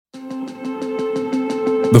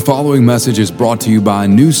The following message is brought to you by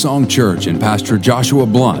New Song Church and Pastor Joshua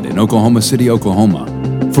Blunt in Oklahoma City,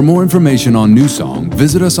 Oklahoma. For more information on New Song,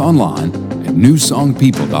 visit us online at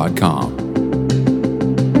newsongpeople.com.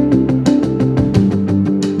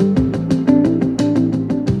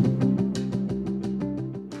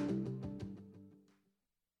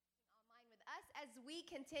 As we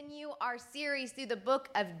continue our series through the book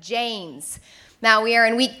of James. Now we are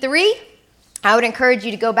in week 3. I would encourage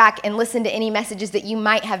you to go back and listen to any messages that you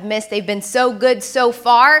might have missed. They've been so good so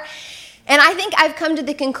far. And I think I've come to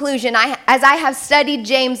the conclusion, as I have studied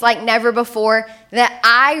James like never before, that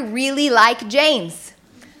I really like James.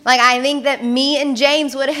 I think that me and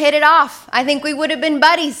James would have hit it off. I think we would have been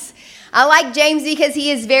buddies. I like James because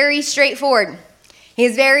he is very straightforward. He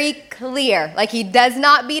is very clear. He does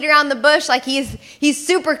not beat around the bush. He's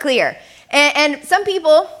super clear. And some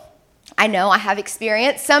people, I know I have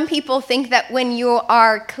experience, some people think that when you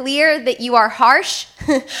are clear that you are harsh.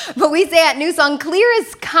 But we say at New Song, clear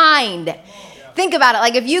is kind. Think about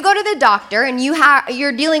it. If you go to the doctor and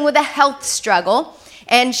you're dealing with a health struggle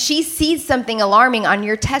and she sees something alarming on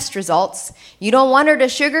your test results, you don't want her to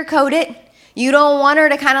sugarcoat it. You don't want her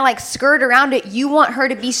to kind of skirt around it. You want her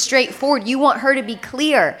to be straightforward. You want her to be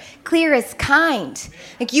clear. Clear is kind.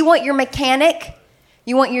 You want your mechanic,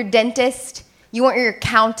 you want your dentist, you want your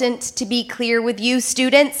accountant to be clear with you,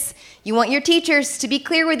 students. You want your teachers to be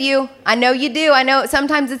clear with you. I know you do. I know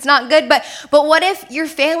sometimes it's not good, but what if you're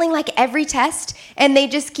failing every test and they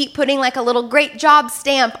just keep putting a little great job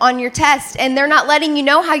stamp on your test and they're not letting you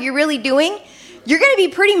know how you're really doing? You're going to be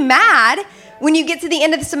pretty mad when you get to the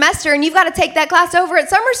end of the semester and you've got to take that class over at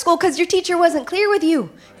summer school because your teacher wasn't clear with you.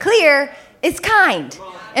 Clear is kind.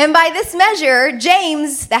 And by this measure,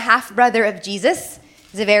 James, the half-brother of Jesus,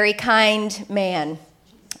 is a very kind man.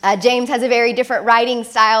 James has a very different writing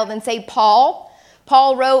style than, say, Paul.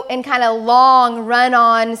 Paul wrote in kind of long,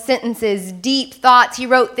 run-on sentences, deep thoughts. He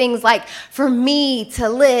wrote things like, "For me to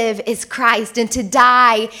live is Christ, and to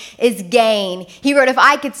die is gain." He wrote, "If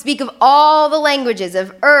I could speak of all the languages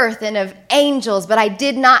of earth and of angels, but I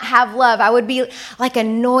did not have love, I would be like a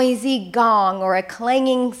noisy gong or a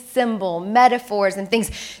clanging cymbal," metaphors and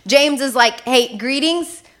things. James is like, "Hey,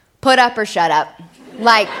 greetings, put up or shut up."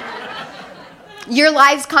 Your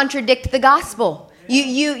lives contradict the gospel.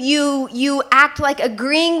 You act like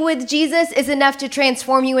agreeing with Jesus is enough to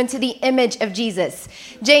transform you into the image of Jesus.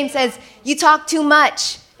 James says, you talk too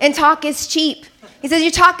much and talk is cheap. He says,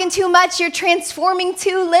 you're talking too much, you're transforming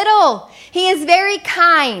too little. He is very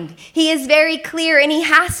kind. He is very clear, and he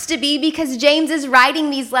has to be because James is writing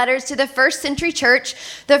these letters to the first century church,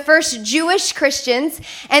 the first Jewish Christians,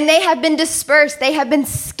 and they have been dispersed. They have been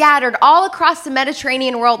scattered all across the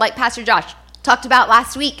Mediterranean world, like Pastor Josh talked about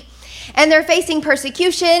last week. And they're facing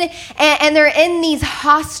persecution, and they're in these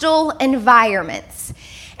hostile environments.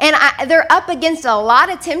 And they're up against a lot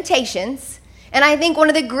of temptations. And I think one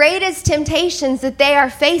of the greatest temptations that they are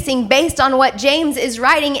facing, based on what James is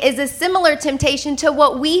writing, is a similar temptation to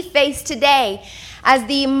what we face today as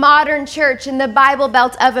the modern church in the Bible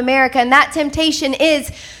Belt of America. And that temptation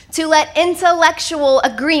is to let intellectual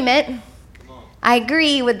agreement, I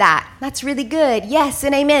agree with that. That's really good. Yes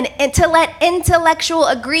and amen. And to let intellectual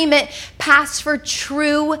agreement pass for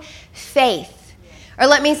true faith. Or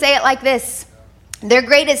let me say it like this. Their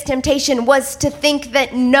greatest temptation was to think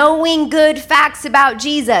that knowing good facts about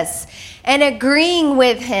Jesus and agreeing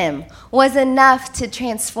with him was enough to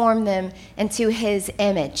transform them into his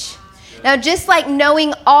image. Now, just like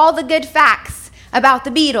knowing all the good facts about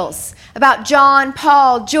the Beatles, about John,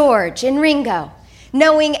 Paul, George, and Ringo,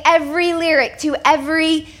 knowing every lyric to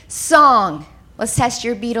every song. Let's test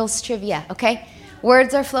your Beatles trivia, okay?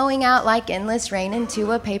 Words are flowing out like endless rain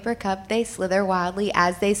into a paper cup. They slither wildly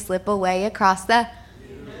as they slip away across the...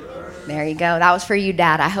 There you go. That was for you,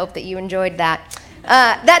 Dad. I hope that you enjoyed that.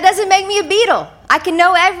 That doesn't make me a Beatle. I can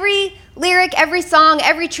know every lyric, every song,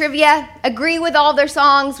 every trivia, agree with all their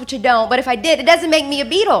songs, which I don't. But if I did, it doesn't make me a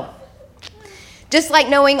Beatle. Just like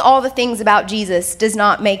knowing all the things about Jesus does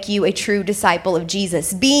not make you a true disciple of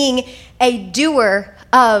Jesus. Being a doer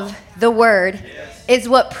of the word is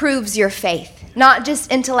what proves your faith, not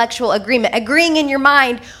just intellectual agreement. Agreeing in your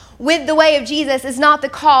mind with the way of Jesus is not the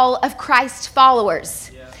call of Christ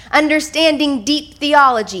followers. Understanding deep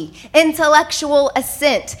theology, intellectual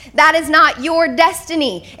assent, that is not your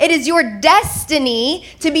destiny. It is your destiny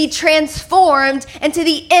to be transformed into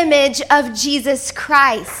the image of Jesus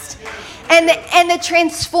Christ. And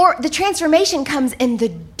the transformation comes in the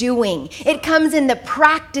doing. It comes in the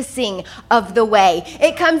practicing of the way.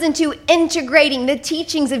 It comes into integrating the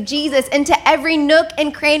teachings of Jesus into every nook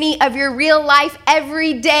and cranny of your real life,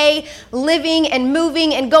 every day, living and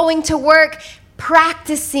moving and going to work,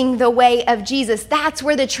 practicing the way of Jesus. That's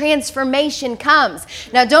where the transformation comes.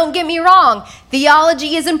 Now, don't get me wrong.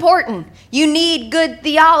 Theology is important. You need good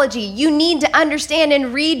theology. You need to understand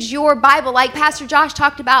and read your Bible like Pastor Josh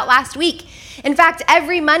talked about last week. In fact,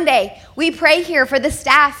 every Monday we pray here for the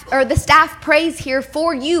staff, or the staff prays here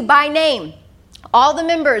for you by name. All the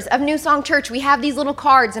members of New Song Church, we have these little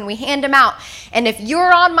cards and we hand them out. And if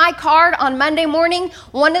you're on my card on Monday morning,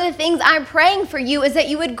 one of the things I'm praying for you is that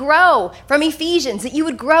you would grow from Ephesians, that you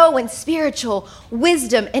would grow in spiritual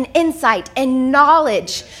wisdom and insight and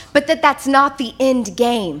knowledge, but that's not the end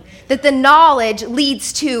game, that the knowledge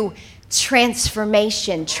leads to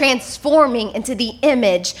transformation, transforming into the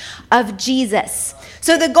image of Jesus.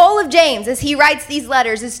 So the goal of James, as he writes these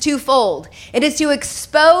letters, is twofold. It is to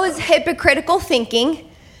expose hypocritical thinking,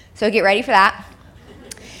 so get ready for that.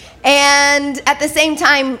 And at the same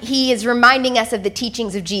time, he is reminding us of the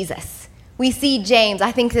teachings of Jesus. We see James,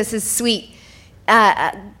 I think this is sweet,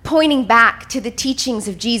 pointing back to the teachings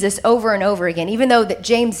of Jesus over and over again, even though that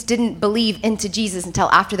James didn't believe into Jesus until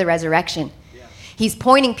after the resurrection. He's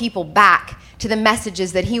pointing people back to the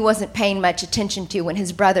messages that he wasn't paying much attention to when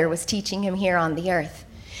his brother was teaching him here on the earth.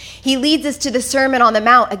 He leads us to the Sermon on the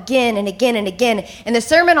Mount again and again and again. And the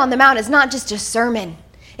Sermon on the Mount is not just a sermon.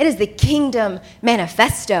 It is the kingdom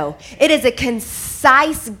manifesto. It is a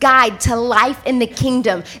concise guide to life in the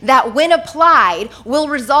kingdom that, when applied, will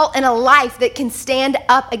result in a life that can stand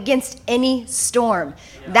up against any storm.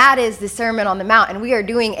 That is the Sermon on the Mount. And we are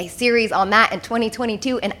doing a series on that in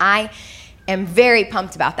 2022, and I am very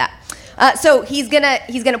pumped about that. So he's gonna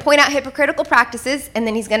point out hypocritical practices, and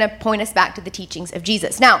then he's gonna point us back to the teachings of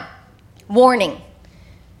Jesus. Now, warning.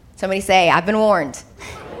 Somebody say, I've been warned.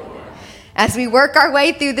 As we work our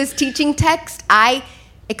way through this teaching text, I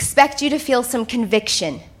expect you to feel some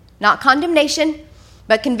conviction. Not condemnation,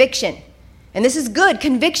 but conviction. And this is good.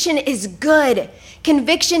 Conviction is good.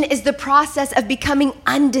 Conviction is the process of becoming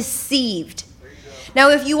undeceived. Now,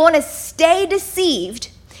 if you want to stay deceived,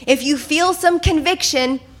 if you feel some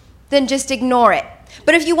conviction, then just ignore it.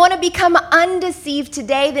 But if you want to become undeceived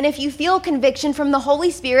today, then if you feel conviction from the Holy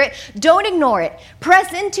Spirit, don't ignore it.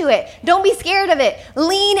 Press into it. Don't be scared of it.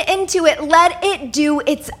 Lean into it. Let it do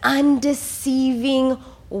its undeceiving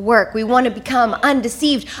work. We want to become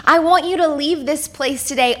undeceived. I want you to leave this place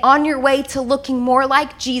today on your way to looking more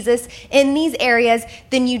like Jesus in these areas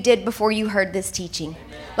than you did before you heard this teaching.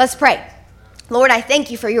 Let's pray. Lord, I thank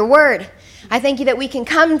you for your word. I thank you that we can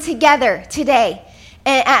come together today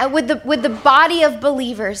and with the body of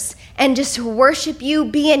believers and just worship you,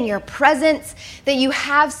 be in your presence, that you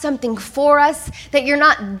have something for us, that you're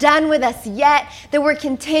not done with us yet, that we're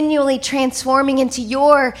continually transforming into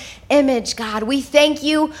your image, God. We thank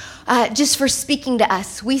you just for speaking to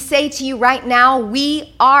us. We say to you right now,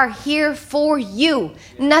 we are here for you,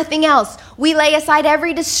 nothing else. We lay aside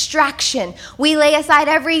every distraction. We lay aside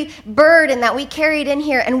every burden that we carried in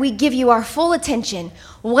here, and we give you our full attention.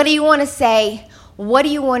 What do you want to say? What do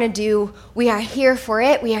you want to do? We are here for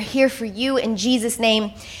it. We are here for you. In Jesus'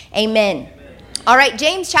 name, amen. All right,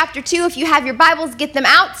 James chapter 2, if you have your Bibles, get them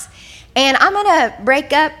out. And I'm going to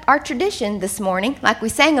break up our tradition this morning, like we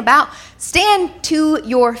sang about. Stand to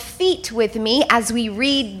your feet with me as we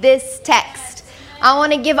read this text. I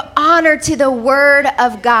want to give honor to the Word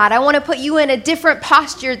of God. I want to put you in a different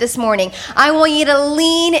posture this morning. I want you to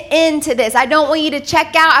lean into this. I don't want you to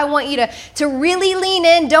check out. I want you to really lean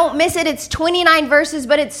in. Don't miss it. It's 29 verses,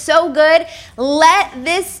 but it's so good. Let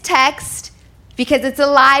this text, because it's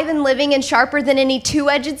alive and living and sharper than any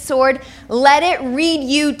two-edged sword, let it read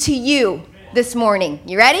you to you this morning.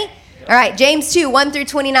 You ready? All right, James 2, 1 through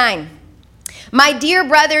 29. My dear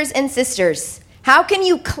brothers and sisters, how can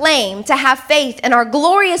you claim to have faith in our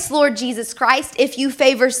glorious Lord Jesus Christ if you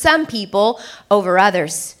favor some people over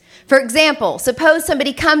others? For example, suppose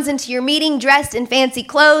somebody comes into your meeting dressed in fancy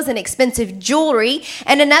clothes and expensive jewelry,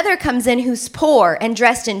 and another comes in who's poor and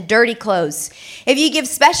dressed in dirty clothes. If you give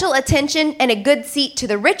special attention and a good seat to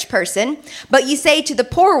the rich person, but you say to the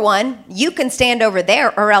poor one, you can stand over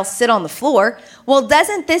there or else sit on the floor, well,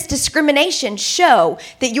 doesn't this discrimination show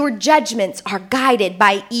that your judgments are guided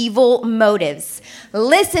by evil motives?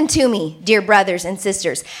 Listen to me, dear brothers and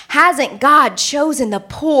sisters. Hasn't God chosen the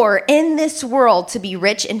poor in this world to be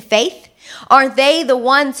rich in faith? Aren't they the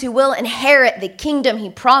ones who will inherit the kingdom he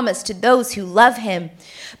promised to those who love him?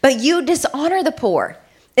 But you dishonor the poor.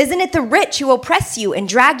 Isn't it the rich who oppress you and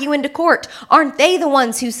drag you into court? Aren't they the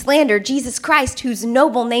ones who slander Jesus Christ, whose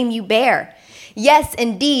noble name you bear? Yes,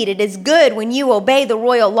 indeed, it is good when you obey the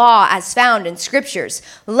royal law as found in scriptures.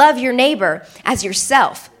 Love your neighbor as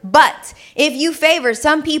yourself. But if you favor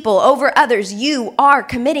some people over others, you are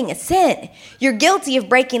committing a sin. You're guilty of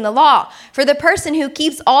breaking the law. For the person who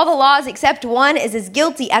keeps all the laws except one is as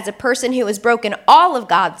guilty as a person who has broken all of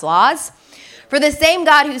God's laws. For the same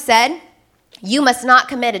God who said, you must not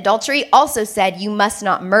commit adultery, also said you must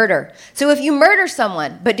not murder. So if you murder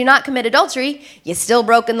someone but do not commit adultery, you still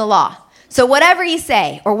broken the law. So whatever you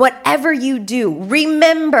say or whatever you do,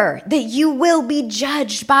 remember that you will be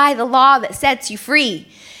judged by the law that sets you free.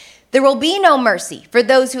 There will be no mercy for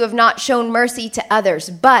those who have not shown mercy to others.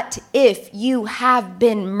 But if you have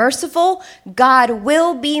been merciful, God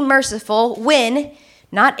will be merciful when,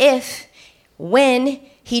 not if, when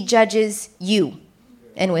he judges you.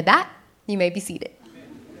 And with that, you may be seated.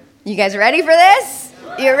 You guys ready for this?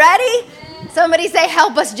 You ready? Somebody say,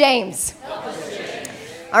 help us, James. Help us, James.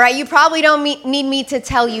 All right, you probably don't need me to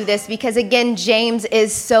tell you this because, again, James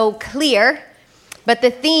is so clear. But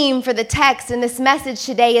the theme for the text in this message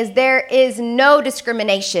today is there is no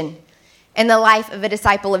discrimination in the life of a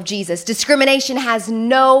disciple of Jesus. Discrimination has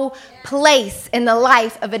no place in the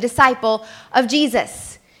life of a disciple of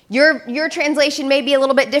Jesus. Your translation may be a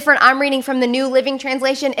little bit different. I'm reading from the New Living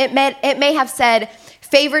Translation. It may have said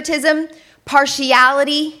favoritism,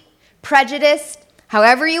 partiality, prejudice,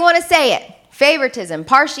 however you want to say it. Favoritism,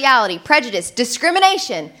 partiality, prejudice,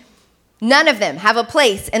 discrimination. None of them have a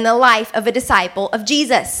place in the life of a disciple of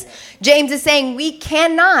Jesus. James is saying we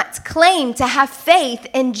cannot claim to have faith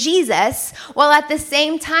in Jesus while at the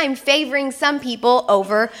same time favoring some people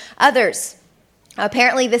over others.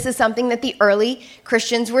 Apparently, this is something that the early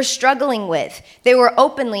Christians were struggling with. They were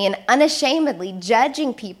openly and unashamedly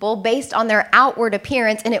judging people based on their outward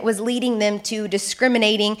appearance, and it was leading them to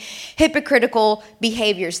discriminating, hypocritical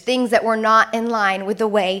behaviors, things that were not in line with the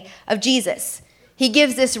way of Jesus. He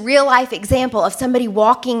gives this real-life example of somebody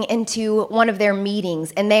walking into one of their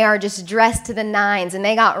meetings, and they are just dressed to the nines, and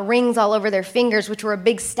they got rings all over their fingers, which were a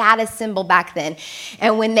big status symbol back then.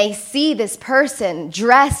 And when they see this person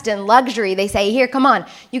dressed in luxury, they say, here, come on,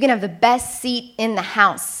 you can have the best seat in the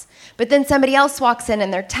house. But then somebody else walks in,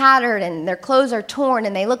 and they're tattered, and their clothes are torn,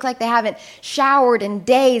 and they look like they haven't showered in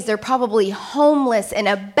days. They're probably homeless and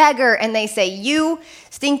a beggar, and they say, you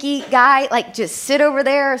stinky guy, like just sit over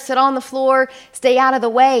there, sit on the floor, stay out of the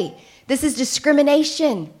way. This is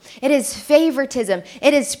discrimination. It is favoritism.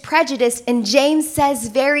 It is prejudice. And James says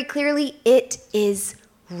very clearly, it is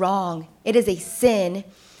wrong. It is a sin.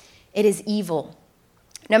 It is evil.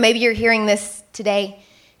 Now, maybe you're hearing this today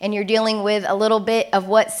and you're dealing with a little bit of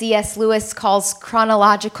what C.S. Lewis calls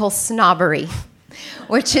chronological snobbery,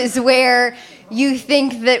 which is where you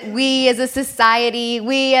think that we as a society,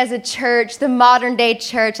 we as a church, the modern day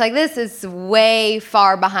church, like this is way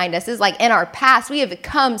far behind us. This is like in our past. We have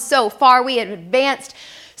come so far. We have advanced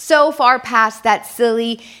so far past that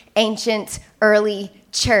silly, ancient, early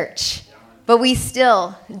church. But we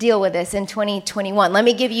still deal with this in 2021. Let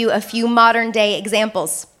me give you a few modern day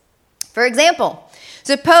examples. For example,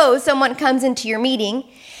 suppose someone comes into your meeting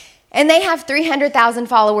and they have 300,000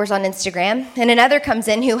 followers on Instagram, and another comes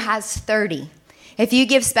in who has 30. If you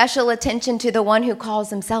give special attention to the one who calls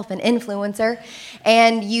himself an influencer,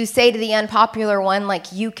 and you say to the unpopular one,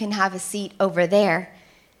 like, you can have a seat over there,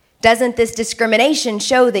 doesn't this discrimination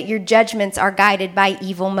show that your judgments are guided by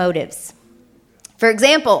evil motives? For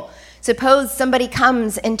example, suppose somebody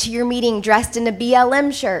comes into your meeting dressed in a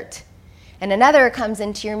BLM shirt, and another comes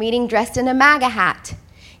into your meeting dressed in a MAGA hat.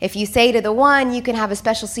 If you say to the one, you can have a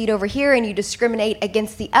special seat over here, and you discriminate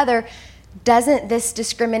against the other, doesn't this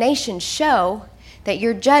discrimination show that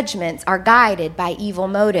your judgments are guided by evil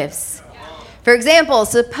motives? For example,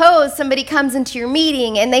 suppose somebody comes into your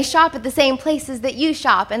meeting and they shop at the same places that you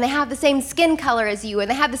shop, and they have the same skin color as you, and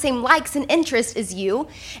they have the same likes and interests as you,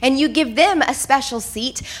 and you give them a special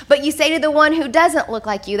seat, but you say to the one who doesn't look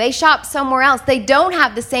like you, they shop somewhere else, they don't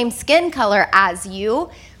have the same skin color as you,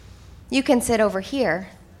 you can sit over here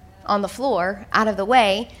on the floor, out of the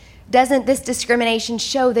way. Doesn't this discrimination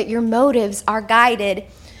show that your motives are guided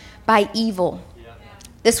by evil?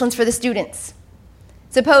 This one's for the students.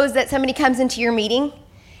 Suppose that somebody comes into your meeting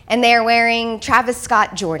and they're wearing Travis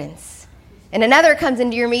Scott Jordans. And another comes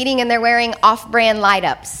into your meeting and they're wearing off-brand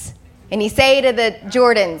light-ups. And you say to the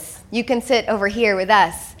Jordans, you can sit over here with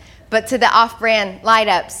us. But to the off-brand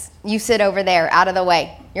light-ups, you sit over there, out of the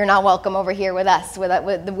way. You're not welcome over here with us, with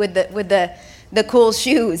the cool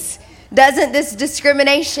shoes. Doesn't this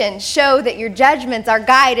discrimination show that your judgments are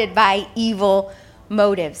guided by evil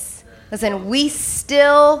motives? Listen, we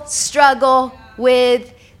still struggle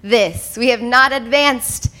with this. We have not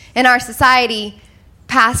advanced in our society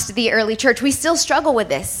past the early church. We still struggle with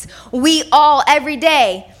this. We all, every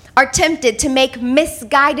day, are tempted to make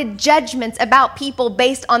misguided judgments about people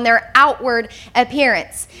based on their outward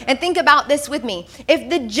appearance. And think about this with me. If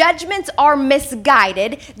the judgments are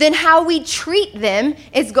misguided, then how we treat them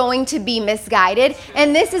is going to be misguided,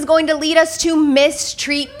 and this is going to lead us to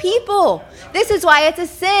mistreat people. This is why it's a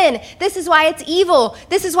sin. This is why it's evil.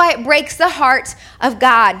 This is why it breaks the heart of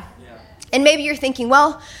God. And maybe you're thinking,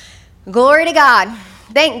 well, glory to God.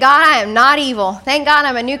 Thank God I am not evil. Thank God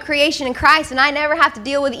I'm a new creation in Christ and I never have to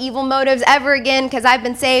deal with evil motives ever again because I've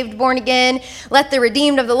been saved, born again. Let the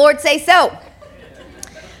redeemed of the Lord say so.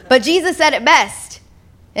 But Jesus said it best.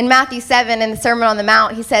 In Matthew 7 in the Sermon on the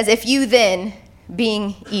Mount, he says, if you then,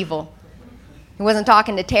 being evil. He wasn't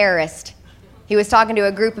talking to terrorists. He was talking to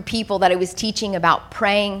a group of people that he was teaching about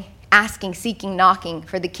praying, asking, seeking, knocking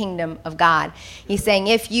for the kingdom of God. He's saying,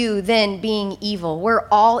 if you then, being evil, we're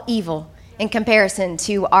all evil in comparison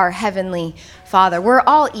to our heavenly Father. We're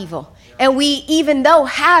all evil. And we, even though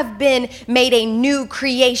have been made a new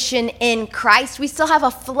creation in Christ, we still have a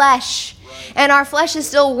flesh. And our flesh is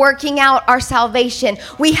still working out our salvation.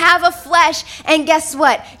 We have a flesh, and guess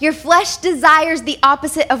what? Your flesh desires the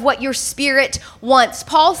opposite of what your spirit wants.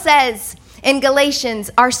 Paul says in Galatians,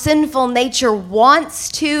 our sinful nature wants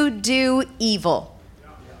to do evil.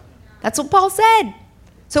 That's what Paul said.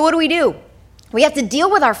 So what do? We have to deal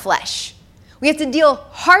with our flesh. We have to deal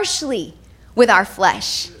harshly with our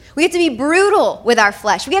flesh. We have to be brutal with our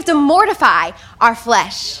flesh. We have to mortify our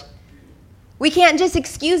flesh. We can't just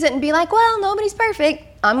excuse it and be like, well, nobody's perfect.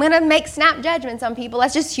 I'm going to make snap judgments on people.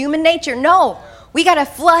 That's just human nature. No, we got to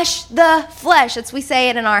flush the flesh. That's we say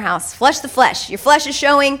it in our house. Flush the flesh. Your flesh is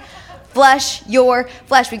showing. Flush your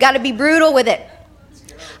flesh. We got to be brutal with it.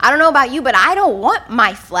 I don't know about you, but I don't want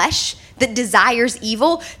my flesh that desires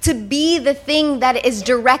evil to be the thing that is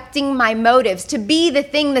directing my motives, to be the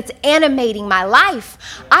thing that's animating my life.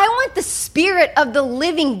 I want the Spirit of the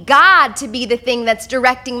living God to be the thing that's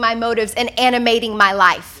directing my motives and animating my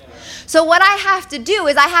life. So what I have to do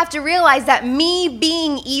is I have to realize that me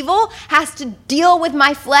being evil has to deal with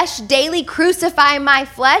my flesh daily, crucify my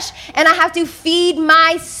flesh, and I have to feed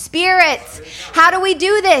my spirit. How do we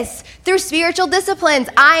do this? Through spiritual disciplines.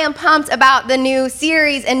 I am pumped about the new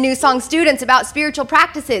series and New Song students about spiritual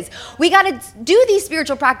practices. We got to do these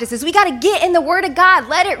spiritual practices. We got to get in the Word of God.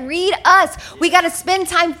 Let it read us. We got to spend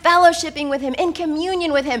time fellowshipping with Him, in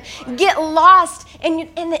communion with Him. Get lost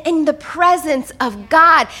in the presence of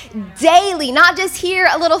God daily. Not just hear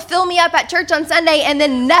a little fill me up at church on Sunday and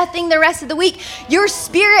then nothing the rest of the week. Your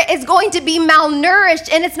spirit is going to be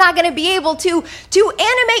malnourished and it's not going to be able to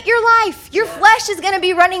animate your life. Your flesh is going to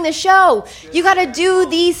be running the show. You got to do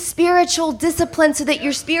these spiritual disciplines so that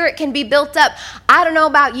your spirit can be built up. I don't know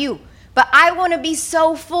about you, but I want to be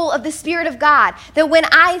so full of the Spirit of God that when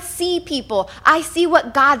I see people, I see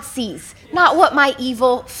what God sees, not what my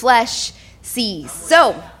evil flesh sees.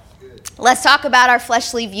 So let's talk about our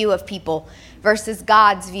fleshly view of people versus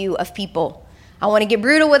God's view of people. I want to get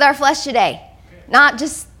brutal with our flesh today, not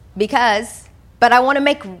just because, but I want to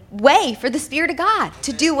make way for the Spirit of God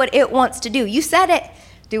to do what it wants to do. You said it.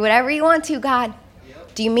 Do whatever you want to, God.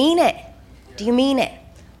 Do you mean it? Do you mean it?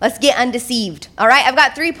 Let's get undeceived. All right, I've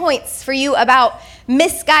got 3 points for you about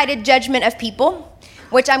misguided judgment of people,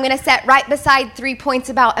 which I'm going to set right beside 3 points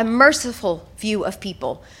about a merciful view of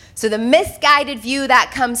people. So the misguided view,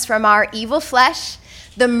 that comes from our evil flesh.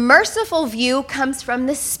 The merciful view comes from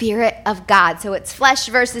the Spirit of God. So it's flesh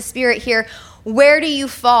versus spirit here. Where do you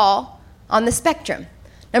fall on the spectrum?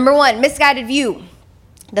 Number 1, misguided view.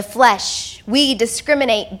 The flesh. We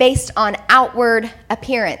discriminate based on outward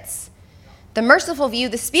appearance. The merciful view,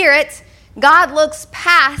 the Spirit, God looks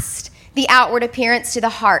past the outward appearance to the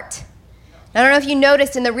heart. I don't know if you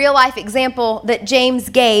noticed in the real life example that James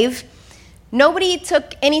gave, nobody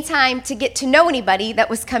took any time to get to know anybody that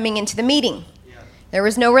was coming into the meeting. There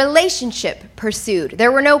was no relationship pursued.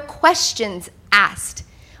 There were no questions asked.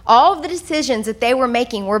 All of the decisions that they were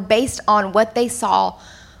making were based on what they saw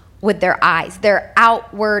with their eyes, their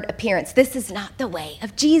outward appearance. This is not the way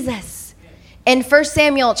of Jesus. In 1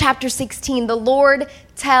 Samuel chapter 16, the Lord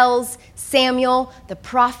tells Samuel, the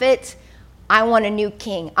prophet, I want a new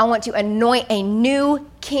king. I want to anoint a new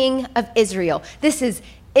king of Israel. This is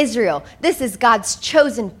Israel. This is God's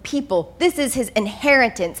chosen people. This is his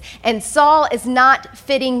inheritance. And Saul is not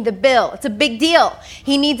fitting the bill. It's a big deal.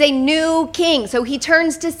 He needs a new king. So he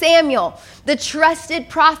turns to Samuel, the trusted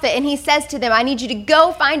prophet, and he says to them, I need you to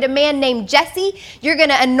go find a man named Jesse. You're going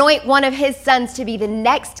to anoint one of his sons to be the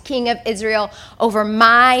next king of Israel over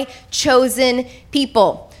my chosen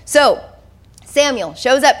people. So Samuel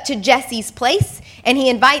shows up to Jesse's place, and he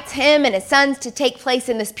invites him and his sons to take place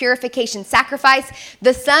in this purification sacrifice.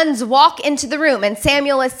 The sons walk into the room, and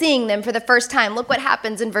Samuel is seeing them for the first time. Look what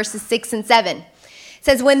happens in verses 6 and 7. It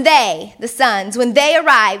says, when they, the sons, when they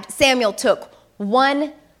arrived, Samuel took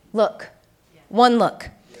one look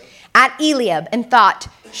at Eliab and thought,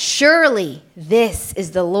 surely this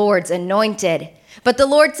is the Lord's anointed. But the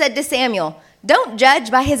Lord said to Samuel, don't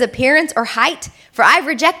judge by his appearance or height, for I've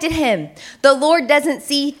rejected him. The Lord doesn't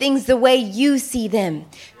see things the way you see them.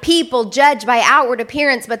 People judge by outward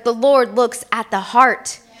appearance, but the Lord looks at the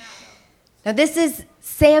heart. Now this is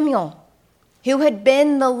Samuel, who had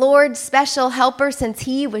been the Lord's special helper since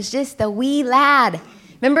he was just a wee lad.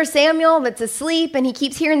 Remember Samuel that's asleep and he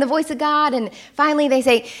keeps hearing the voice of God, and finally they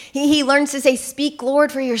say, he learns to say, speak,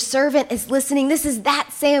 Lord, for your servant is listening. This is that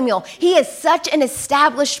Samuel. He is such an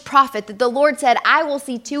established prophet that the Lord said, I will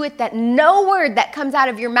see to it that no word that comes out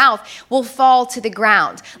of your mouth will fall to the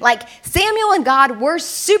ground. Like Samuel and God were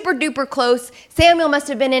super duper close. Samuel must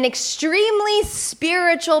have been an extremely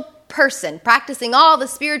spiritual person, practicing all the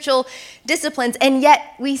spiritual disciplines, and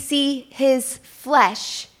yet we see his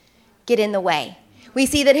flesh get in the way. We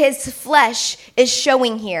see that his flesh is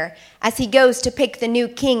showing here as he goes to pick the new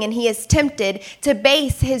king, and he is tempted to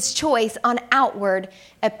base his choice on outward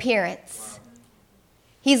appearance.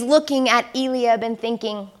 He's looking at Eliab and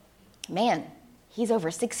thinking, man, he's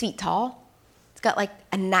over 6 feet tall. He's got like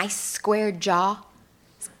a nice square jaw,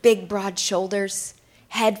 big broad shoulders,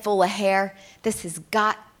 head full of hair. This has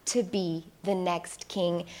got to be the next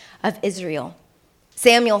king of Israel.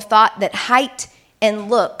 Samuel thought that height and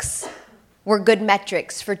looks were good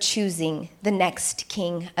metrics for choosing the next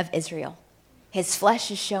king of Israel. His flesh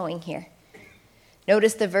is showing here.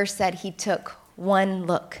 Notice the verse said he took one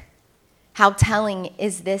look. How telling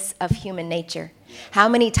is this of human nature? How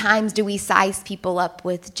many times do we size people up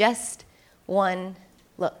with just one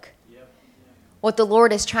look? What the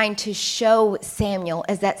Lord is trying to show Samuel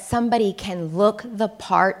is that somebody can look the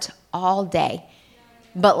part all day,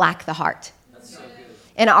 but lack the heart.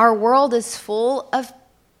 And our world is full of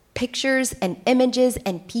pictures and images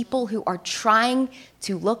and people who are trying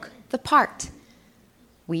to look the part.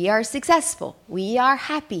 We are successful. We are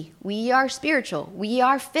happy. We are spiritual. We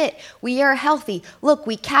are fit. We are healthy. Look,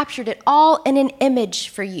 we captured it all in an image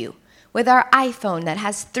for you with our iPhone that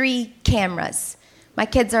has 3 cameras. My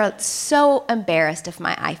kids are so embarrassed of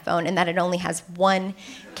my iPhone and that it only has 1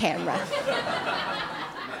 camera.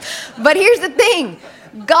 But here's the thing.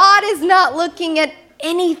 God is not looking at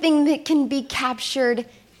anything that can be captured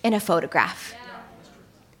in a photograph.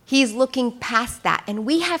 He's looking past that, and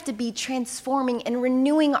we have to be transforming and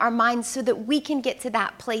renewing our minds so that we can get to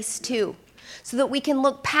that place too, so that we can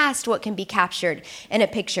look past what can be captured in a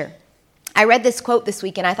picture. I read this quote this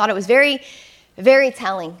week, and I thought it was very, very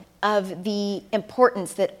telling of the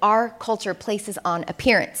importance that our culture places on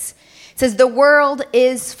appearance. It says, the world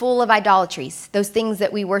is full of idolatries, those things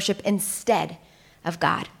that we worship instead of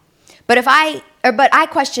God. But I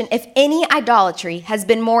question if any idolatry has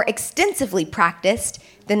been more extensively practiced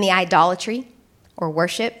than the idolatry or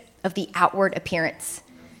worship of the outward appearance.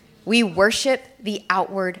 We worship the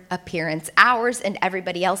outward appearance, ours and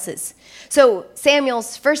everybody else's. So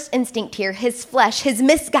Samuel's first instinct here, his flesh, his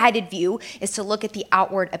misguided view, is to look at the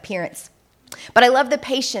outward appearance. But I love the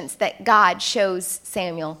patience that God shows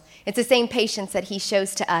Samuel. It's the same patience that he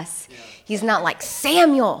shows to us. He's not like,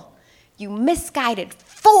 Samuel, you misguided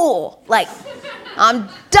fool. Like, I'm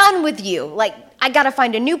done with you. Like, I got to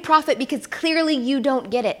find a new prophet because clearly you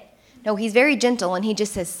don't get it. No, he's very gentle, and he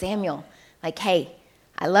just says, Samuel, like, hey,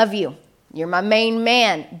 I love you. You're my main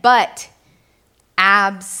man. But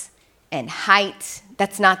abs and height,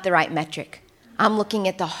 that's not the right metric. I'm looking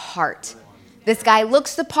at the heart. This guy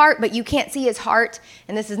looks the part, but you can't see his heart,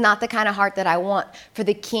 and this is not the kind of heart that I want for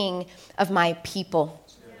the king of my people.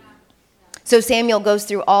 So Samuel goes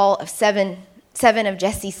through all of seven of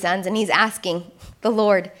Jesse's sons, and he's asking the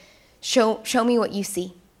Lord, show me what you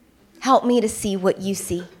see. Help me to see what you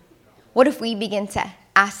see. What if we begin to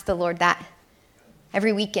ask the Lord that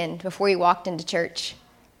every weekend before we walked into church?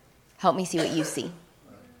 Help me see what you see.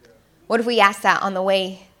 What if we ask that on the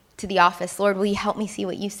way to the office? Lord, will you help me see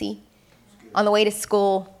what you see? On the way to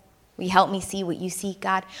school, will you help me see what you see,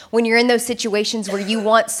 God? When you're in those situations where you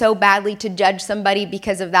want so badly to judge somebody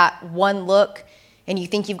because of that one look, and you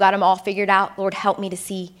think you've got them all figured out, Lord, help me to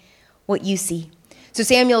see what you see. So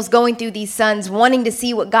Samuel's going through these sons, wanting to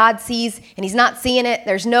see what God sees, and he's not seeing it.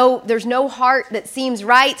 There's no heart that seems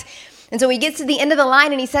right. And so he gets to the end of the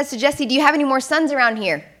line, and he says to Jesse, do you have any more sons around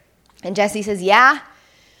here? And Jesse says, yeah.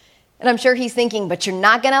 And I'm sure he's thinking, but you're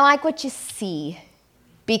not going to like what you see,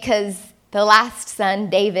 because the last son,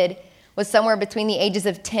 David, was somewhere between the ages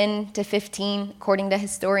of 10 to 15, according to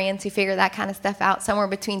historians who figure that kind of stuff out, somewhere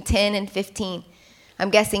between 10 and 15. I'm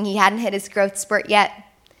guessing he hadn't hit his growth spurt yet.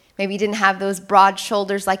 Maybe he didn't have those broad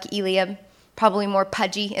shoulders like Eliab, probably more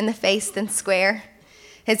pudgy in the face than square.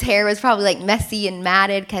 His hair was probably like messy and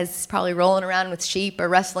matted because he's probably rolling around with sheep or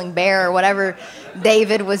wrestling bear or whatever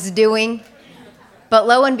David was doing. But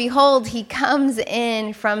lo and behold, he comes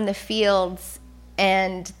in from the fields,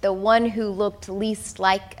 and the one who looked least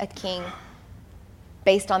like a king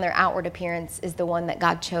based on their outward appearance is the one that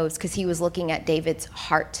God chose, because he was looking at David's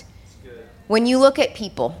heart. When you look at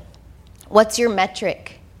people, what's your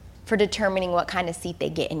metric for determining what kind of seat they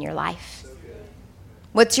get in your life?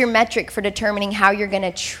 What's your metric for determining how you're going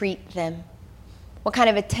to treat them? What kind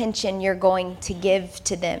of attention you're going to give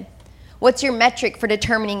to them? What's your metric for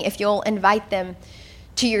determining if you'll invite them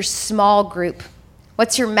to your small group?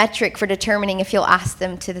 What's your metric for determining if you'll ask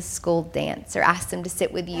them to the school dance or ask them to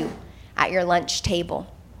sit with you at your lunch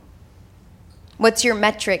table? What's your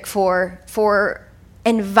metric for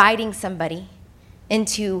inviting somebody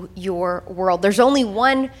into your world? There's only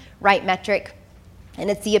one right metric, and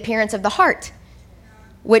it's the appearance of the heart,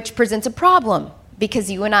 which presents a problem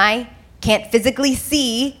because you and I can't physically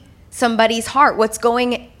see somebody's heart, what's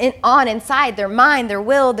going on inside their mind, their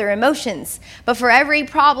will, their emotions. But for every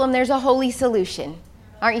problem, there's a holy solution.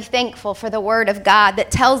 Aren't you thankful for the word of God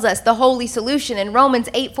that tells us the holy solution? In Romans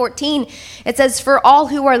 8:14, it says, "For all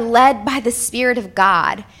who are led by the Spirit of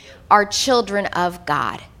God are children of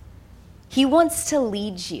God." He wants to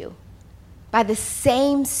lead you by the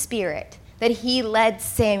same Spirit that he led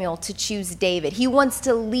Samuel to choose David. He wants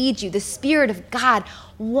to lead you. The Spirit of God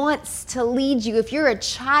wants to lead you. If you're a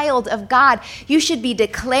child of God, you should be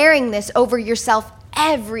declaring this over yourself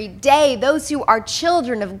every day. Those who are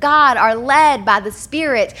children of God are led by the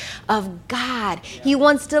Spirit of God. He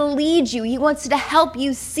wants to lead you. He wants to help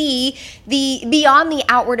you see beyond the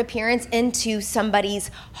outward appearance into somebody's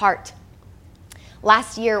heart.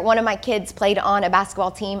 Last year, one of my kids played on a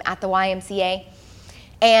basketball team at the YMCA,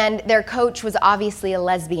 and their coach was obviously a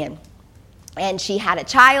lesbian. And she had a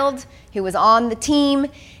child who was on the team,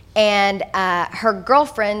 and her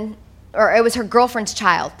girlfriend, or it was her girlfriend's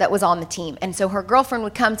child that was on the team. And so her girlfriend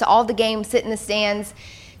would come to all the games, sit in the stands.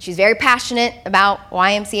 She's very passionate about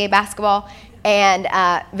YMCA basketball and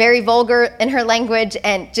very vulgar in her language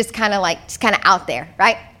and just kind of out there,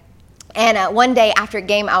 right? And one day after a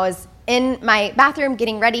game, I was in my bathroom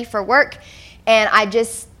getting ready for work, and I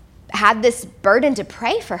just had this burden to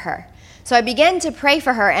pray for her. So I began to pray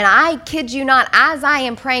for her, and I kid you not, as I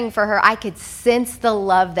am praying for her, I could sense the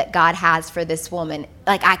love that God has for this woman.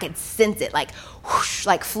 Like I could sense it, like whoosh,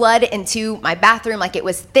 like flood into my bathroom, like it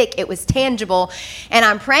was thick, it was tangible. And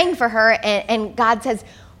I'm praying for her, and God says,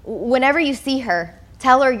 whenever you see her,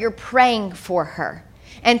 tell her you're praying for her,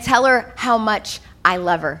 and tell her how much I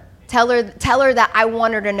love her. Tell her that I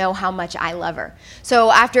want her to know how much I love her. So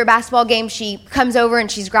after a basketball game, she comes over and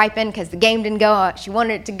she's griping because the game didn't go. She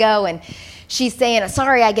wanted it to go, and she's saying,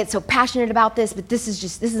 "Sorry, I get so passionate about this, but this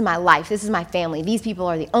is my life. This is my family. These people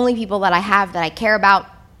are the only people that I have that I care about."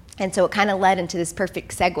 And so it kind of led into this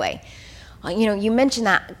perfect segue. You mentioned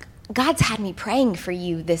that God's had me praying for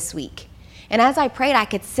you this week. And as I prayed, I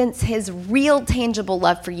could sense his real tangible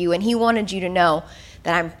love for you, and he wanted you to know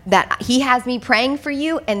that he has me praying for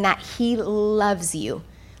you and that he loves you.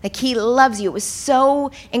 Like he loves you. It was so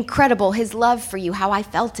incredible, his love for you, how I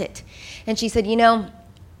felt it. And she said,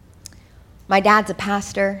 my dad's a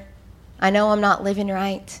pastor. I know I'm not living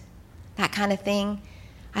right, that kind of thing.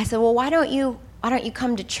 I said, well, why don't you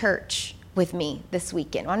come to church with me this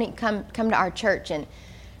weekend? Why don't you come to our church? And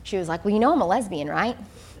she was like, well, I'm a lesbian, right?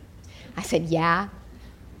 I said, yeah.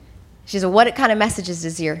 She said, what kind of messages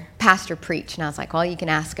does your pastor preach? And I was like, well, you can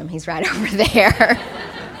ask him. He's right over there.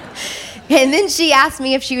 And then she asked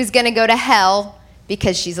me if she was going to go to hell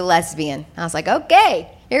because she's a lesbian. I was like, okay,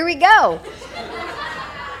 here we go.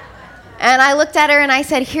 And I looked at her and I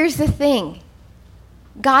said, here's the thing.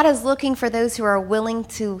 God is looking for those who are willing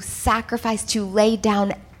to sacrifice, to lay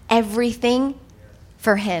down everything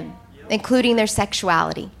for him, including their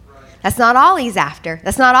sexuality. That's not all he's after.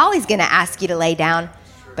 That's not all he's going to ask you to lay down.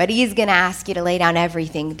 But he's going to ask you to lay down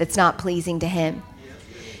everything that's not pleasing to him.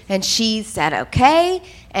 And she said, okay.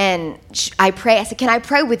 And I said, can I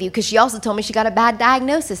pray with you? Because she also told me she got a bad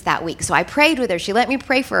diagnosis that week. So I prayed with her. She let me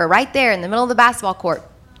pray for her right there in the middle of the basketball court.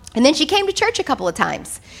 And then she came to church a couple of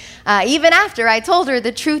times, even after I told her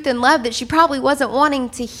the truth and love that she probably wasn't wanting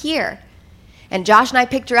to hear. And Josh and I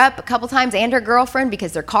picked her up a couple times and her girlfriend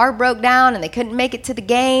because their car broke down and they couldn't make it to the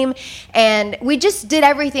game. And we just did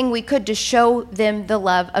everything we could to show them the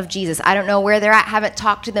love of Jesus. I don't know where they're at. Haven't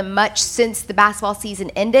talked to them much since the basketball season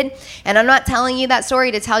ended. And I'm not telling you that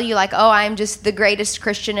story to tell you like, oh, I'm just the greatest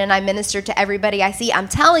Christian and I minister to everybody I see. I'm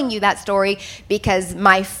telling you that story because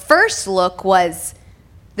my first look was,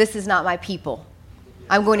 this is not my people.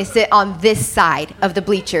 I'm going to sit on this side of the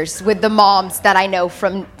bleachers with the moms that I know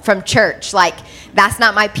from church. Like, that's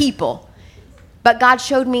not my people. But God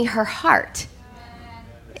showed me her heart.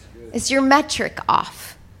 Is your metric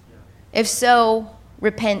off? If so,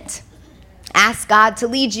 repent. Ask God to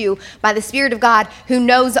lead you by the Spirit of God who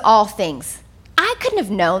knows all things. I couldn't have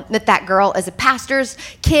known that girl is a pastor's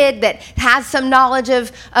kid that has some knowledge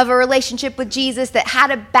of a relationship with Jesus, that had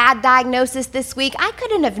a bad diagnosis this week. I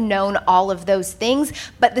couldn't have known all of those things,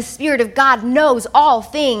 but the Spirit of God knows all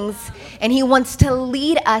things, and he wants to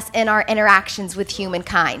lead us in our interactions with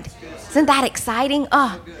humankind. Isn't that exciting?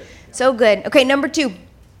 Oh, so good. Okay, number 2,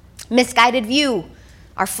 misguided view.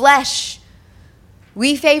 Our flesh.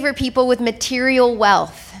 We favor people with material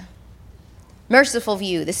wealth. Merciful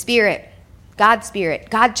view, the Spirit. God's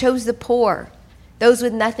Spirit. God chose the poor, those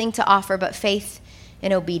with nothing to offer but faith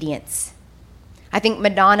and obedience. I think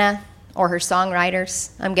Madonna or her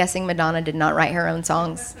songwriters, I'm guessing Madonna did not write her own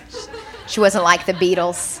songs. She wasn't like the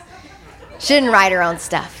Beatles. She didn't write her own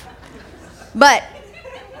stuff. But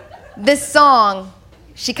this song,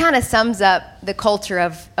 she kind of sums up the culture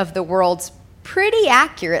of the world pretty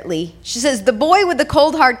accurately. She says, the boy with the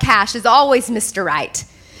cold hard cash is always Mr. Right,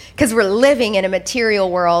 because we're living in a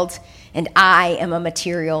material world, and I am a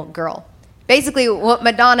material girl. Basically, what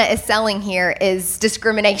Madonna is selling here is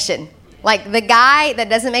discrimination. Like, the guy that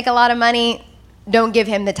doesn't make a lot of money, don't give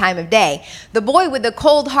him the time of day. The boy with the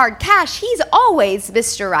cold, hard cash, he's always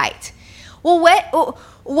Mr. Right. Well,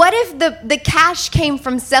 what if the cash came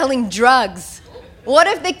from selling drugs? What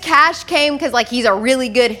if the cash came because, like, he's a really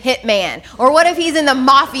good hitman? Or what if he's in the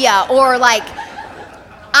mafia? Or, like,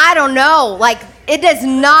 I don't know, like, it does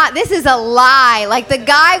not, this is a lie. Like, the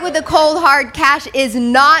guy with the cold hard cash is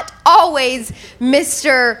not always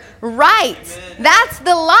Mr. Right. That's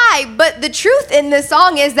the lie. But the truth in this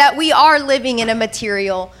song is that we are living in a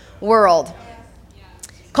material world.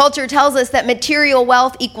 Culture tells us that material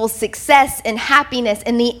wealth equals success and happiness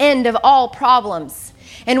and the end of all problems.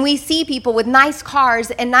 And we see people with nice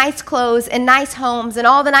cars and nice clothes and nice homes and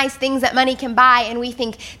all the nice things that money can buy, and we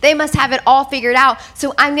think they must have it all figured out,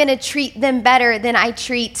 so I'm going to treat them better than I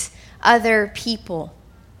treat other people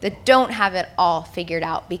that don't have it all figured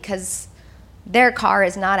out because their car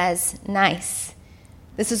is not as nice.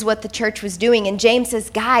 This is what the church was doing, and James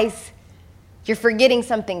says, guys, you're forgetting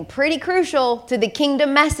something pretty crucial to the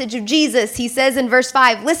kingdom message of Jesus. He says in verse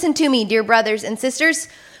 5, listen to me, dear brothers and sisters.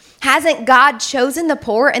 Hasn't God chosen the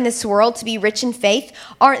poor in this world to be rich in faith?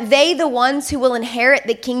 Aren't they the ones who will inherit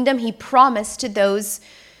the kingdom he promised to those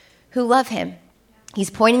who love him?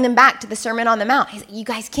 He's pointing them back to the Sermon on the Mount. He's like, you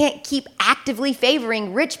guys can't keep actively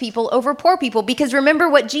favoring rich people over poor people, because remember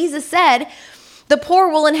what Jesus said, the poor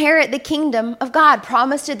will inherit the kingdom of God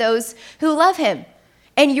promised to those who love him.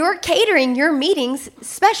 And you're catering your meetings,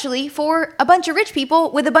 especially for a bunch of rich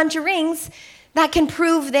people with a bunch of rings that can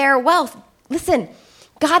prove their wealth. Listen,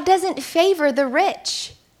 God doesn't favor the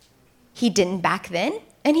rich. He didn't back then,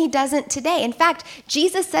 and he doesn't today. In fact,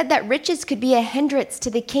 Jesus said that riches could be a hindrance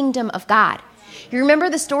to the kingdom of God. You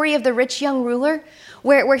remember the story of the rich young ruler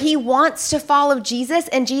where he wants to follow Jesus,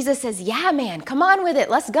 and Jesus says, yeah, man, come on with it.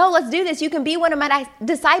 Let's go. Let's do this. You can be one of my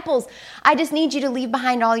disciples. I just need you to leave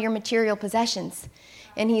behind all your material possessions.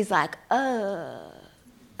 And he's like, no,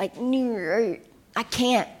 I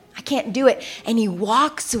can't do it. And he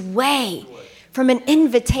walks away from an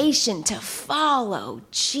invitation to follow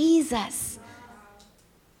Jesus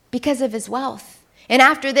because of his wealth. And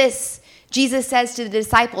after this, Jesus says to the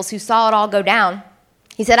disciples who saw it all go down,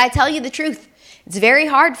 he said, I tell you the truth. It's very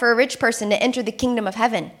hard for a rich person to enter the kingdom of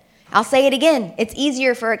heaven. I'll say it again. It's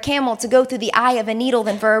easier for a camel to go through the eye of a needle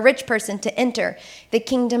than for a rich person to enter the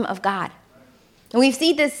kingdom of God. And we've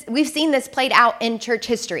seen this played out in church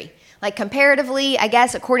history. Like comparatively, I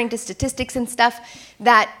guess, according to statistics and stuff,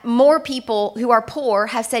 that more people who are poor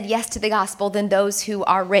have said yes to the gospel than those who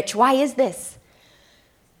are rich. Why is this?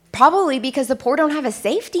 Probably because the poor don't have a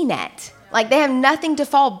safety net. Like, they have nothing to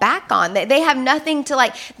fall back on. They have nothing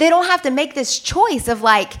to, they don't have to make this choice of,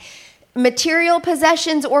 material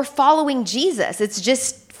possessions or following Jesus. It's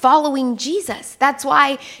just following Jesus. That's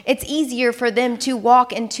why it's easier for them to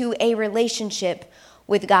walk into a relationship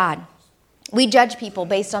with God. We judge people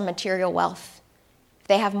based on material wealth. If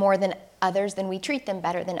they have more than others, then we treat them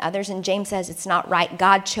better than others. And James says it's not right.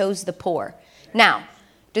 God chose the poor. Now,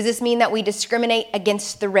 does this mean that we discriminate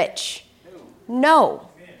against the rich? No.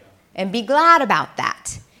 And be glad about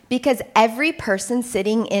that, because every person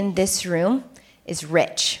sitting in this room is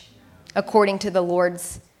rich, according to the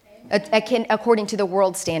according to the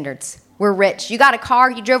world standards. We're rich. You got a car,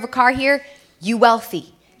 you drove a car here, you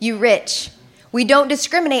wealthy, you rich. We don't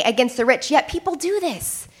discriminate against the rich, yet people do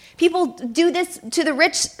this. People do this to the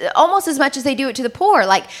rich almost as much as they do it to the poor.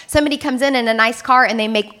 Like somebody comes in a nice car and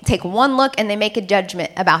they take one look and they make a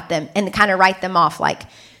judgment about them and kind of write them off like,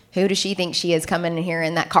 who does she think she is coming in here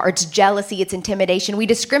in that car? It's jealousy, it's intimidation. We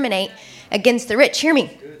discriminate against the rich. Hear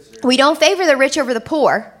me. We don't favor the rich over the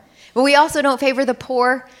poor, but we also don't favor the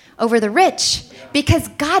poor over the rich because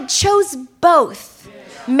God chose both.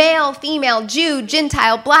 Male, female, Jew,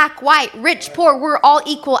 Gentile, black, white, rich, poor, we're all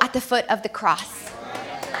equal at the foot of the cross.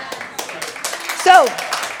 So,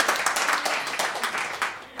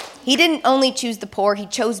 he didn't only choose the poor, he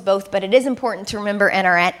chose both, but it is important to remember in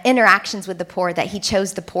our interactions with the poor that he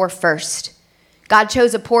chose the poor first. God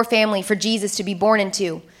chose a poor family for Jesus to be born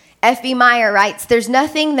into. F.B. Meyer writes, "There's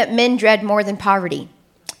nothing that men dread more than poverty,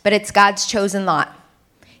 but it's God's chosen lot.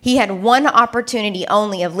 He had one opportunity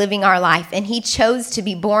only of living our life, and he chose to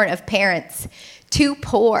be born of parents too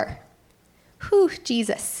poor."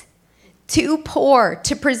 Jesus. Too poor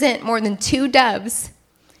to present more than 2 doves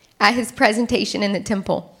at his presentation in the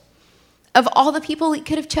temple. Of all the people he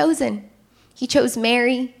could have chosen, he chose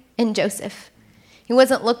Mary and Joseph. He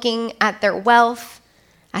wasn't looking at their wealth,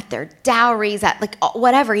 at their dowries, at like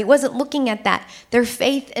whatever. He wasn't looking at that. Their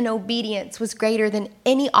faith and obedience was greater than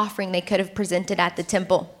any offering they could have presented at the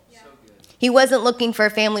temple. He wasn't looking for a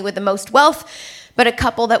family with the most wealth, but a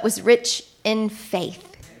couple that was rich in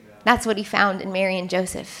faith. That's what he found in Mary and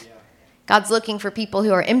Joseph. God's looking for people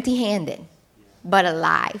who are empty-handed, but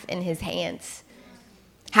alive in his hands.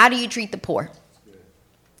 How do you treat the poor?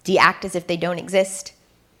 Do you act as if they don't exist?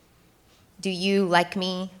 Do you, like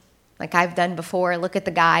me, like I've done before, look at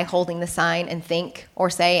the guy holding the sign and think or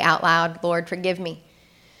say out loud, "Lord, forgive me.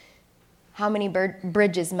 How many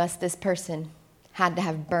bridges must this person had to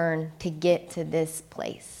have burned to get to this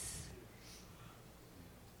place?"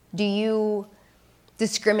 Do you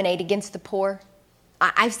discriminate against the poor?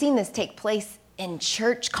 I've seen this take place in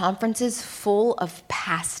church conferences full of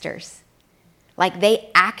pastors. Like they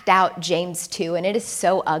act out James 2, and it is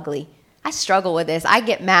so ugly. I struggle with this. I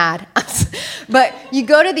get mad. But you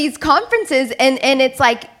go to these conferences, and it's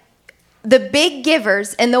like the big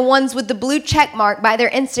givers and the ones with the blue check mark by their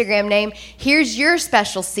Instagram name, here's your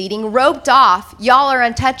special seating, roped off. Y'all are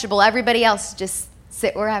untouchable. Everybody else just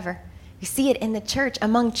sit wherever. You see it in the church,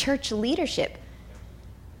 among church leadership.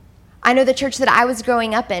 I know the church that I was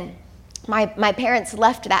growing up in, my parents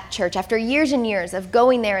left that church after years and years of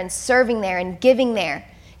going there and serving there and giving there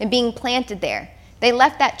and being planted there. They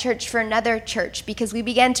left that church for another church because we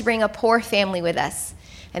began to bring a poor family with us,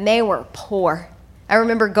 and they were poor. I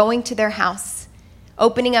remember going to their house,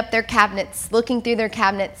 opening up their cabinets, looking through their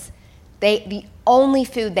cabinets. The only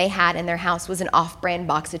food they had in their house was an off-brand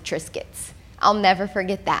box of Triscuits. I'll never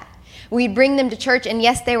forget that. We'd bring them to church, and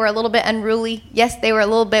yes, they were a little bit unruly. Yes, they were a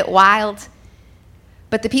little bit wild.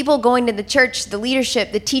 But the people going to the church, the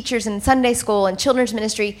leadership, the teachers in Sunday school and children's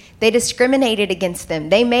ministry, they discriminated against them.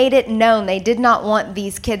 They made it known they did not want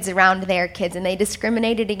these kids around their kids, and they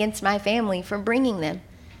discriminated against my family for bringing them.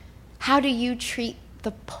 How do you treat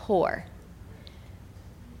the poor?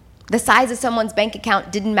 The size of someone's bank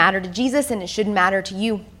account didn't matter to Jesus, and it shouldn't matter to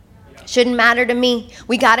you. Shouldn't matter to me.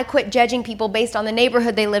 We got to quit judging people based on the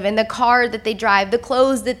neighborhood they live in, the car that they drive, the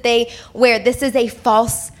clothes that they wear. This is a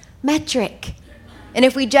false metric. And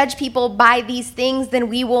if we judge people by these things, then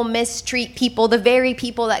we will mistreat people, the very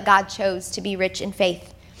people that God chose to be rich in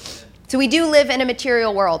faith. So we do live in a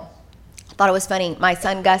material world. I thought it was funny. My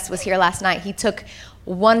son Gus was here last night. He took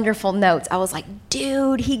wonderful notes. I was like,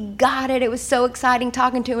 dude, he got it. It was so exciting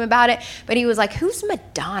talking to him about it. But he was like, who's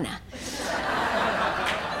Madonna?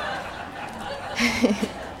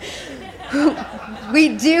 We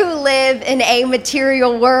do live in a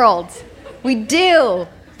material world. We do.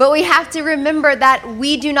 But we have to remember that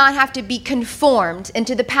we do not have to be conformed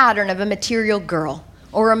into the pattern of a material girl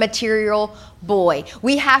or a material boy.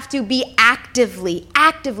 We have to be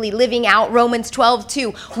actively living out Romans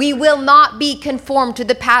 12:2. We will not be conformed to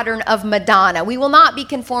the pattern of Madonna. We will not be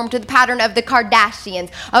conformed to the pattern of the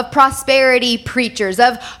Kardashians, of prosperity preachers,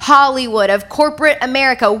 of Hollywood, of corporate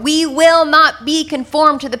America. We will not be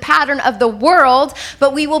conformed to the pattern of the world,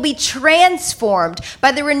 but we will be transformed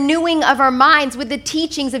by the renewing of our minds with the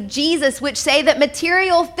teachings of Jesus, which say that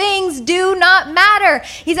material things do not matter.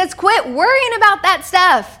 He says, quit worrying about that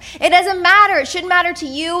stuff. It doesn't matter matter. It shouldn't matter to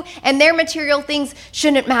you, and their material things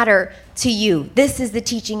shouldn't matter to you. This is the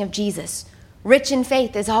teaching of Jesus. Rich in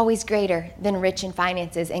faith is always greater than rich in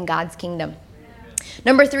finances in God's kingdom.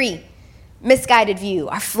 Number 3, misguided view,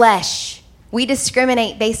 our flesh. We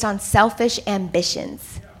discriminate based on selfish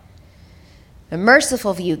ambitions. The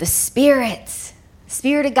merciful view, the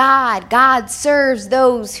Spirit of God. God serves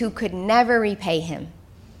those who could never repay him.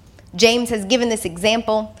 James has given this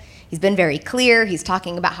example. He's been very clear. He's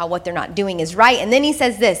talking about how what they're not doing is right. And then he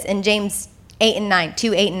says this in James 8 and 9,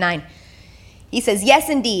 2, 8 and 9. He says, yes,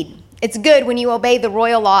 indeed, it's good when you obey the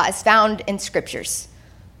royal law as found in scriptures.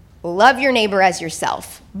 Love your neighbor as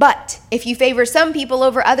yourself. But if you favor some people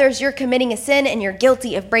over others, you're committing a sin and you're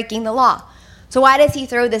guilty of breaking the law. So why does he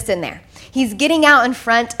throw this in there? He's getting out in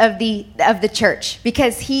front of the church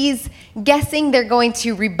because he's guessing they're going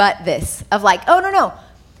to rebut this of like, oh, no.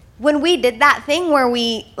 When we did that thing where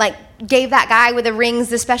we like gave that guy with the rings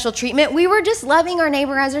the special treatment, we were just loving our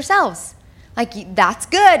neighbor as ourselves. Like, that's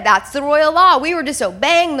good. That's the royal law. We were just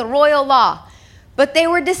obeying the royal law. But they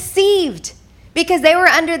were deceived because they were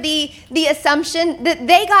under the assumption that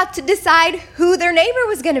they got to decide who their neighbor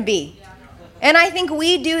was going to be. And I think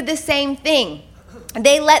we do the same thing.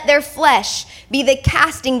 They let their flesh be the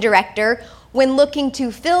casting director when looking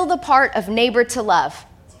to fill the part of neighbor to love.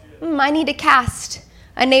 I need to cast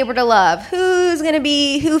a neighbor to love. Who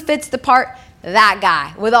fits the part? That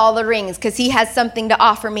guy with all the rings because he has something to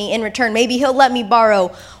offer me in return. Maybe he'll let me borrow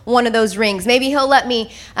one of those rings. Maybe he'll let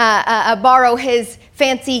me borrow his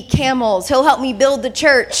fancy camels. He'll help me build the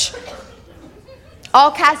church.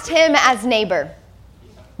 I'll cast him as neighbor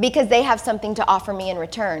because they have something to offer me in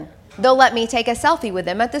return. They'll let me take a selfie with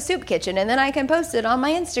them at the soup kitchen, and then I can post it on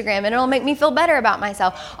my Instagram, and it'll make me feel better about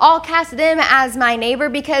myself. I'll cast them as my neighbor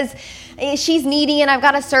because she's needy, and I've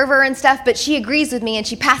got to serve her and stuff, but she agrees with me, and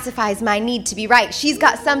she pacifies my need to be right. She's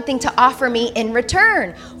got something to offer me in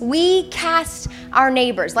return. We cast our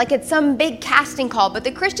neighbors like it's some big casting call, but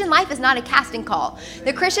the Christian life is not a casting call.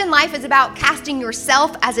 The Christian life is about casting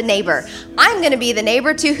yourself as a neighbor. I'm going to be the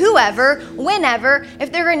neighbor to whoever, whenever.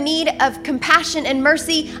 If they're in need of compassion and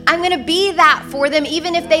mercy, I'm going to be that for them,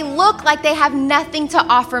 even if they look like they have nothing to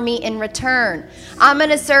offer me in return. I'm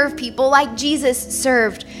going to serve people like Jesus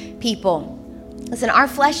served people. Listen, our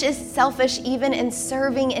flesh is selfish even in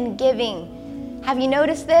serving and giving. Have you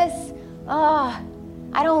noticed this?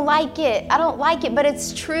 I don't like it, but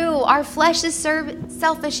it's true. Our flesh is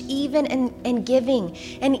selfish even in giving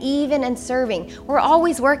and even in serving. We're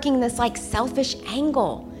always working this like selfish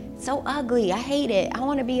angle. It's so ugly. I hate it. I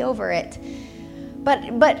want to be over it.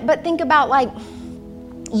 But think about like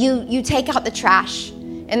you take out the trash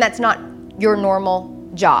and that's not your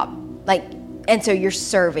normal job. And so you're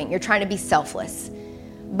serving. You're trying to be selfless.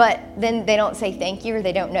 But then they don't say thank you or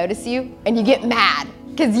they don't notice you and you get mad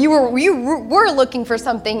because you were looking for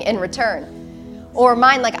something in return. Or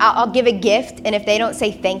mine, like I'll give a gift and if they don't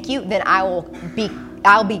say thank you, then I'll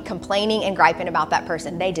be complaining and griping about that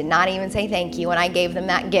person. They did not even say thank you when I gave them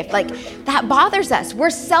that gift. Like, that bothers us.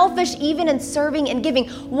 We're selfish even in serving and giving.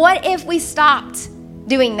 What if we stopped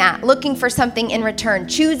doing that, looking for something in return,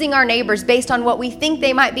 choosing our neighbors based on what we think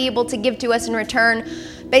they might be able to give to us in return,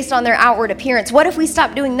 based on their outward appearance? What if we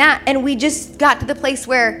stopped doing that and we just got to the place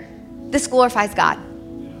where this glorifies God?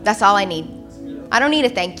 That's all I need. I don't need a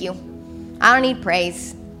thank you. I don't need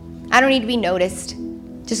praise. I don't need to be noticed.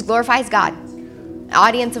 Just glorifies God.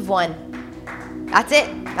 Audience of one. That's it.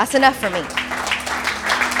 That's enough for me.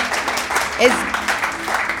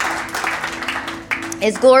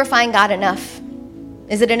 Is glorifying God enough?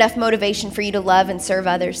 Is it enough motivation for you to love and serve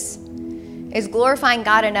others? Is glorifying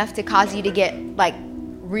God enough to cause you to get like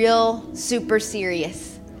real super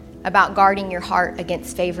serious about guarding your heart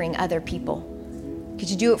against favoring other people? Could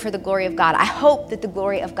you do it for the glory of God? I hope that the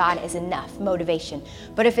glory of God is enough motivation.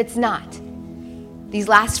 But if it's not, these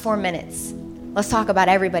last 4 minutes, let's talk about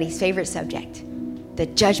everybody's favorite subject, the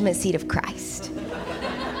judgment seat of Christ.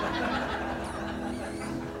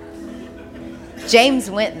 James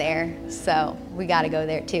went there, so we got to go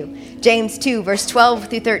there too. James 2, verse 12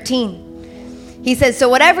 through 13. He says, so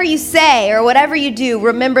whatever you say or whatever you do,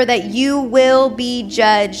 remember that you will be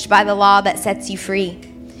judged by the law that sets you free.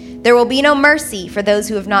 There will be no mercy for those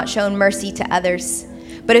who have not shown mercy to others.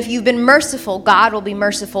 But if you've been merciful, God will be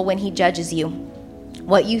merciful when he judges you.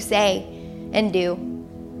 What you say and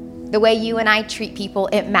do, the way you and I treat people,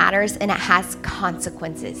 it matters and it has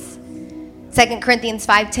consequences. 2 Corinthians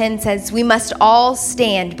 5:10 says, we must all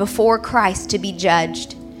stand before Christ to be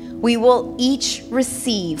judged. We will each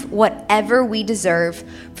receive whatever we deserve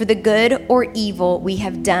for the good or evil we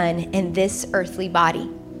have done in this earthly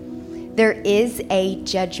body. There is a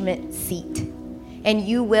judgment seat. and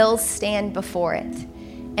you will stand before it.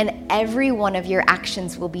 And every one of your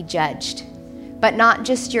actions will be judged. But not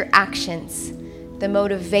just your actions, the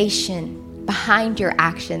motivation behind your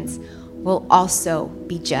actions will also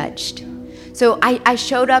be judged. So I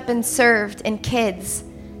showed up and served in kids,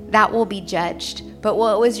 that will be judged. But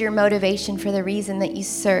what was your motivation for the reason that you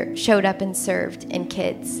showed up and served in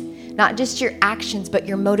kids? Not just your actions, but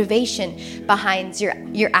your motivation behind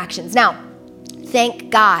your actions. Now, thank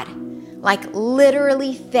God, like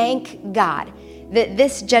literally thank God, that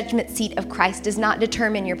this judgment seat of Christ does not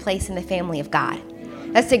determine your place in the family of God.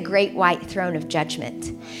 That's the great white throne of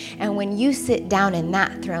judgment. And when you sit down in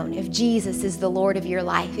that throne, if Jesus is the Lord of your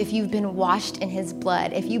life, if you've been washed in his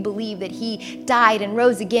blood, if you believe that he died and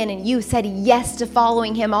rose again and you said yes to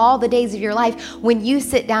following him all the days of your life, when you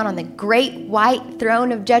sit down on the great white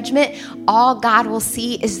throne of judgment, all God will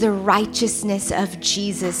see is the righteousness of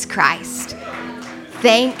Jesus Christ.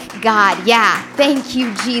 Thank God. Yeah, thank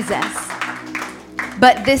you, Jesus.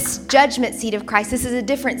 But this judgment seat of Christ, this is a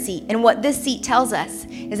different seat. And what this seat tells us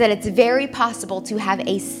is that it's very possible to have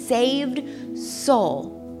a saved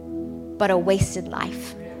soul, but a wasted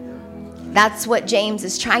life. That's what James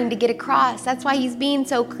is trying to get across. That's why he's being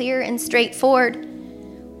so clear and straightforward.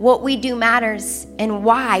 What we do matters, and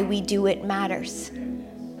why we do it matters.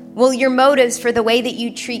 Will your motives for the way that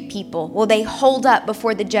you treat people, will they hold up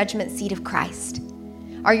before the judgment seat of Christ?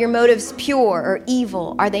 Are your motives pure or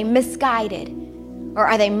evil? Are they misguided? Or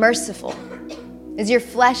are they merciful? Is your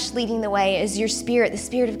flesh leading the way? Is your spirit, the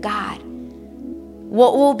Spirit of God?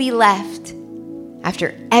 What will be left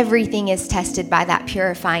after everything is tested by that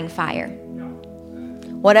purifying fire?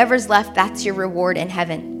 Whatever's left, that's your reward in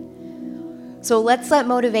heaven. So let's let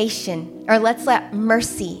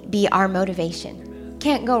mercy be our motivation.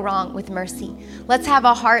 Can't go wrong with mercy. Let's have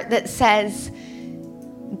a heart that says,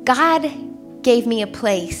 God gave me a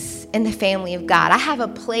place in the family of God. I have a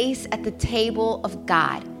place at the table of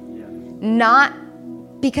God, not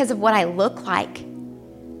because of what I look like,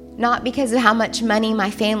 not because of how much money my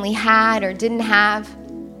family had or didn't have,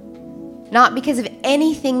 not because of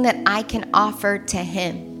anything that I can offer to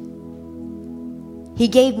him. He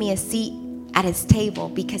gave me a seat at his table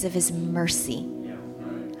because of his mercy.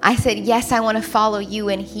 I said, yes, I want to follow you,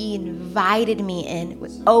 and he invited me in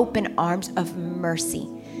with open arms of mercy.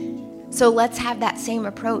 So let's have that same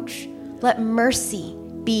approach. Let mercy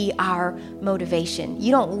be our motivation.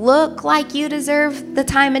 You don't look like you deserve the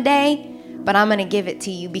time of day, but I'm going to give it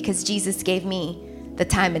to you because Jesus gave me the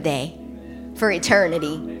time of day for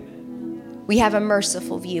eternity. We have a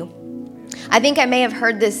merciful view. I think I may have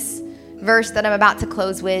heard this verse that I'm about to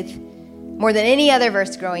close with more than any other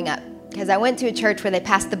verse growing up, because I went to a church where they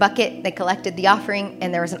passed the bucket, they collected the offering,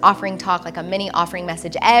 and there was an offering talk, like a mini offering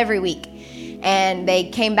message every week. And they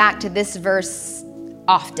came back to this verse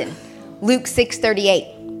often. Luke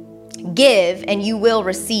 6:38. Give and you will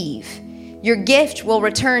receive. Your gift will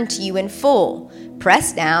return to you in full,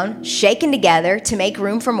 pressed down, shaken together to make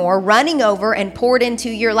room for more, running over and poured into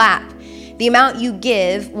your lap. The amount you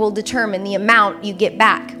give will determine the amount you get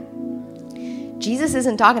back. Jesus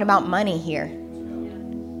isn't talking about money here.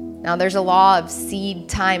 Now, there's a law of seed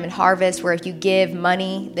time and harvest where if you give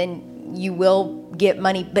money, then you will get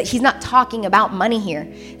money. But he's not talking about money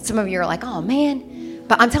here. Some of you are like, oh, man.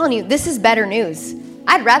 But I'm telling you, this is better news.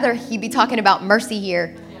 I'd rather he be talking about mercy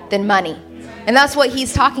here than money. And that's what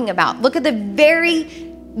he's talking about. Look at the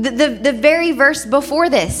very verse before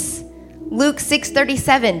this. Luke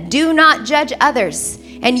 6:37. Do not judge others,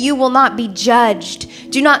 and you will not be judged.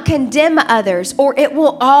 Do not condemn others, or it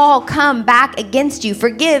will all come back against you.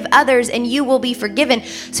 Forgive others, and you will be forgiven.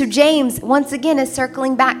 So James, once again, is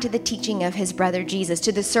circling back to the teaching of his brother Jesus,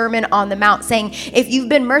 to the Sermon on the Mount, saying, if you've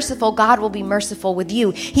been merciful, God will be merciful with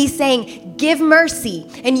you. He's saying, give mercy,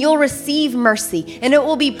 and you'll receive mercy, and it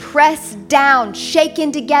will be pressed down,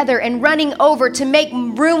 shaken together, and running over to make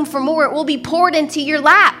room for more. It will be poured into your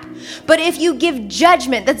lap. But if you give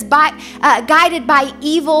judgment that's guided by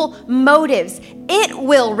evil motives, it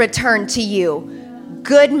will return to you.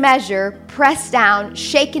 Good measure, pressed down,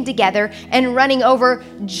 shaken together, and running over.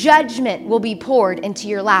 Judgment will be poured into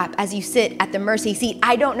your lap as you sit at the mercy seat.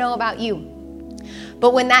 I don't know about you,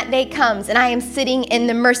 but when that day comes and I am sitting in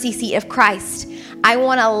the mercy seat of Christ, I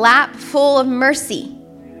want a lap full of mercy.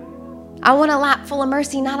 I want a lap full of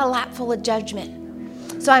mercy, not a lap full of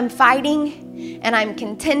judgment. So I'm fighting and I'm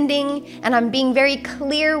contending, and I'm being very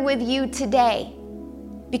clear with you today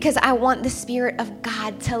because I want the Spirit of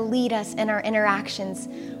God to lead us in our interactions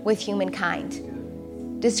with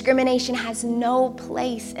humankind. Discrimination has no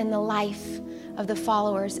place in the life of the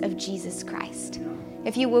followers of Jesus Christ.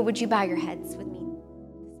 If you would you bow your heads with me?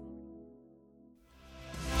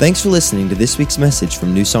 Thanks for listening to this week's message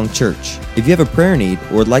from New Song Church. If you have a prayer need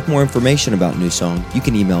or would like more information about New Song, you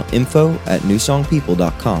can email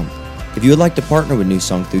info@newsongpeople.com. If you would like to partner with New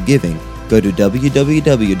Song through giving, go to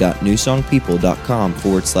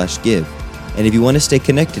www.newsongpeople.com/give. And if you want to stay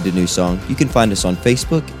connected to New Song, you can find us on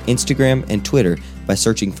Facebook, Instagram, and Twitter by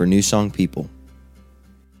searching for New Song People.